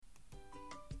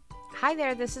Hi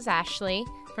there, this is Ashley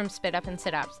from Spit Up and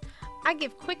Sit Ups. I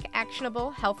give quick,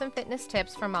 actionable health and fitness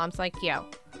tips for moms like you.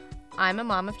 I'm a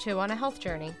mom of two on a health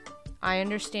journey. I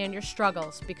understand your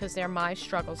struggles because they're my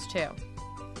struggles too.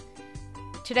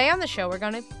 Today on the show, we're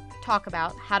going to talk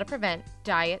about how to prevent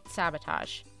diet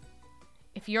sabotage.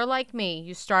 If you're like me,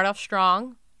 you start off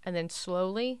strong and then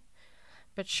slowly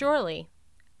but surely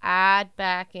add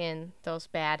back in those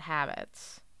bad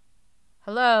habits.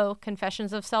 Hello,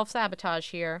 Confessions of Self-Sabotage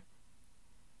here.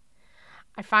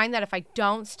 I find that if I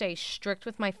don't stay strict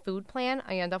with my food plan,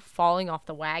 I end up falling off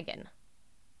the wagon.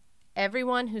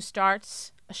 Everyone who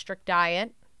starts a strict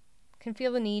diet can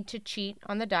feel the need to cheat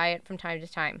on the diet from time to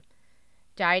time.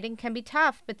 Dieting can be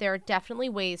tough, but there are definitely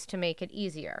ways to make it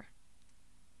easier.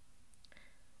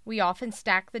 We often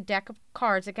stack the deck of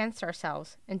cards against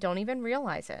ourselves and don't even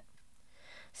realize it.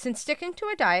 Since sticking to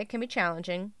a diet can be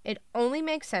challenging, it only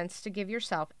makes sense to give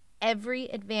yourself every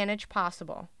advantage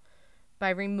possible by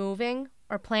removing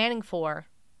or planning for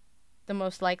the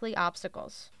most likely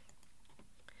obstacles.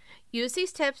 Use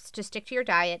these tips to stick to your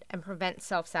diet and prevent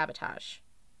self-sabotage.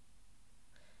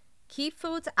 Keep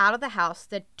foods out of the house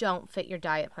that don't fit your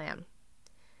diet plan.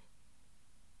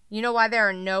 You know why there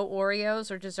are no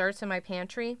Oreos or desserts in my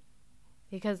pantry?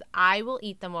 Because I will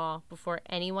eat them all before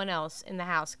anyone else in the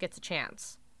house gets a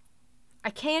chance.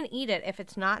 I can't eat it if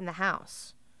it's not in the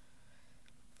house.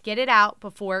 Get it out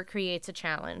before it creates a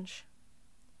challenge.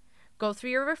 Go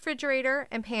through your refrigerator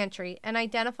and pantry and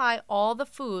identify all the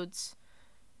foods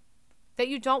that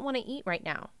you don't want to eat right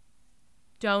now.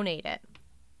 Donate it.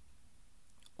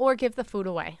 Or give the food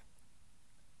away.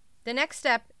 The next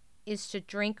step is to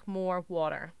drink more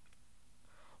water.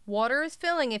 Water is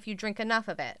filling if you drink enough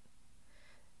of it.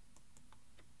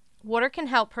 Water can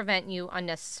help prevent you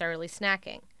unnecessarily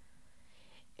snacking.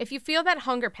 If you feel that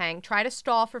hunger pang, try to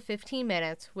stall for 15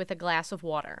 minutes with a glass of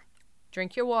water.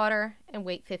 Drink your water and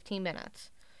wait 15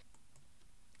 minutes.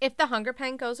 If the hunger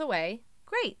pang goes away,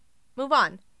 great, move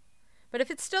on. But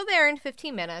if it's still there in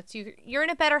 15 minutes, you're in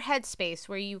a better headspace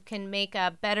where you can make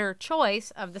a better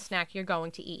choice of the snack you're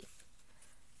going to eat.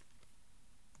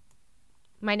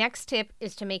 My next tip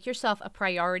is to make yourself a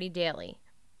priority daily.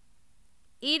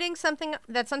 Eating something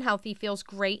that's unhealthy feels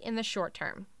great in the short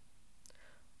term.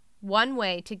 One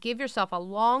way to give yourself a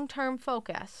long-term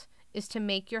focus is to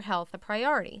make your health a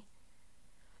priority.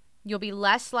 You'll be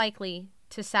less likely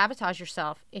to sabotage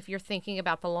yourself if you're thinking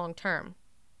about the long term.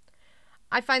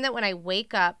 I find that when I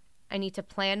wake up, I need to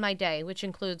plan my day, which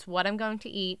includes what I'm going to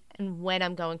eat and when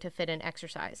I'm going to fit in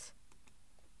exercise.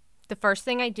 The first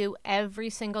thing I do every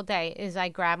single day is I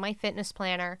grab my fitness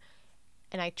planner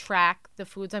and I track the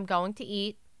foods I'm going to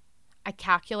eat. I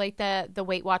calculate the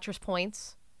Weight Watchers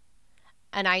points,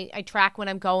 and I track when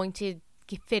I'm going to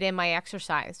fit in my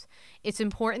exercise. It's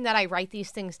important that I write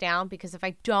these things down because if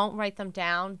I don't write them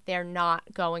down, they're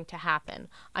not going to happen.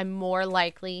 I'm more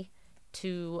likely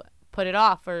to put it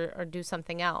off or do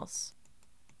something else.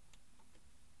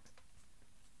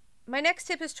 My next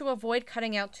tip is to avoid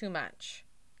cutting out too much.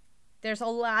 There's a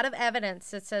lot of evidence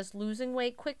that says losing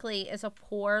weight quickly is a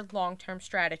poor long-term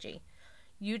strategy.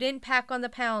 You didn't pack on the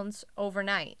pounds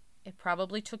overnight. It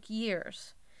probably took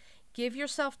years. Give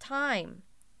yourself time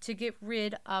to get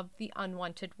rid of the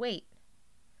unwanted weight.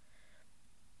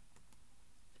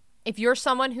 If you're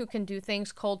someone who can do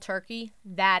things cold turkey,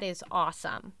 that is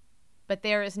awesome. But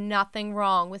there is nothing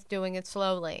wrong with doing it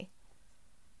slowly.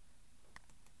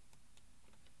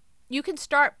 You can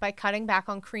start by cutting back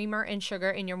on creamer and sugar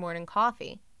in your morning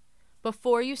coffee.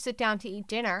 Before you sit down to eat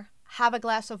dinner, have a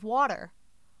glass of water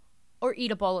or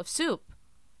eat a bowl of soup.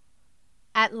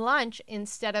 At lunch,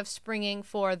 instead of springing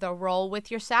for the roll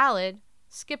with your salad,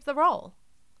 skip the roll.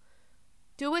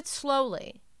 Do it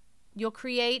slowly. You'll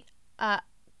create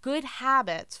good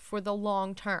habits for the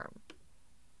long term.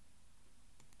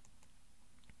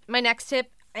 My next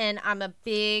tip, and I'm a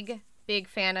big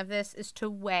fan of this, is to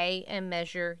weigh and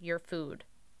measure your food.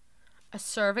 A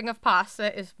serving of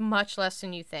pasta is much less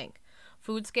than you think.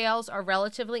 Food scales are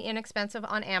relatively inexpensive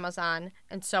on Amazon,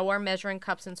 and so are measuring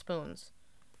cups and spoons.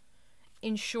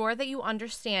 Ensure that you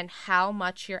understand how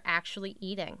much you're actually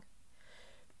eating.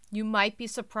 You might be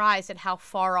surprised at how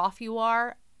far off you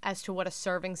are as to what a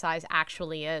serving size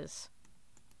actually is.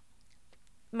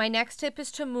 My next tip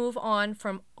is to move on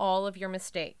from all of your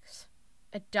mistakes.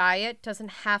 A diet doesn't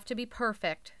have to be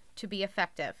perfect to be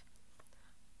effective.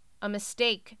 A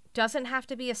mistake doesn't have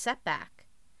to be a setback.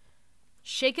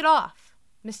 Shake it off.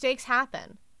 Mistakes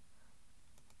happen.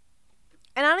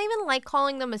 And I don't even like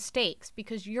calling them mistakes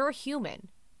because you're human.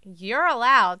 You're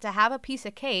allowed to have a piece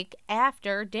of cake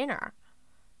after dinner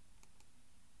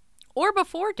or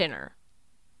before dinner.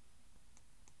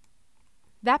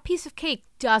 That piece of cake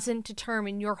doesn't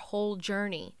determine your whole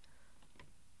journey.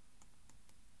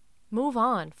 Move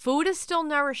on. Food is still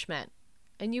nourishment,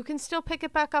 and you can still pick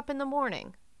it back up in the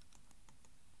morning.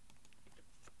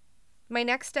 My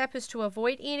next step is to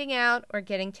avoid eating out or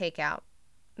getting takeout.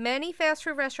 Many fast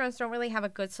food restaurants don't really have a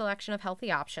good selection of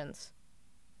healthy options.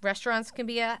 Restaurants can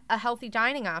be a healthy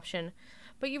dining option,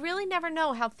 but you really never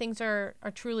know how things are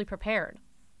truly prepared.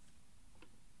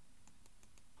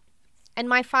 And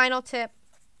my final tip,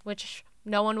 which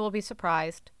no one will be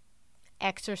surprised,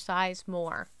 exercise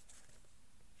more.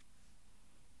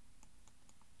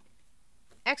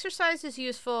 Exercise is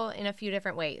useful in a few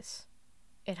different ways.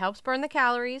 It helps burn the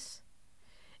calories.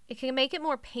 It can make it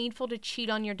more painful to cheat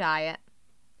on your diet.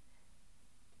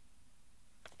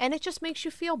 And it just makes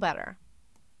you feel better.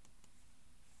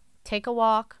 Take a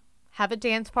walk, have a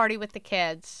dance party with the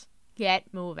kids,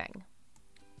 get moving.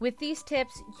 With these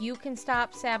tips, you can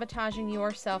stop sabotaging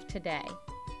yourself today.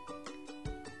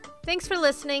 Thanks for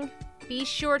listening. Be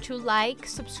sure to like,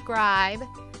 subscribe,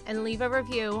 and leave a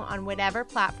review on whatever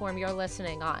platform you're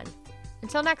listening on.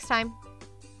 Until next time.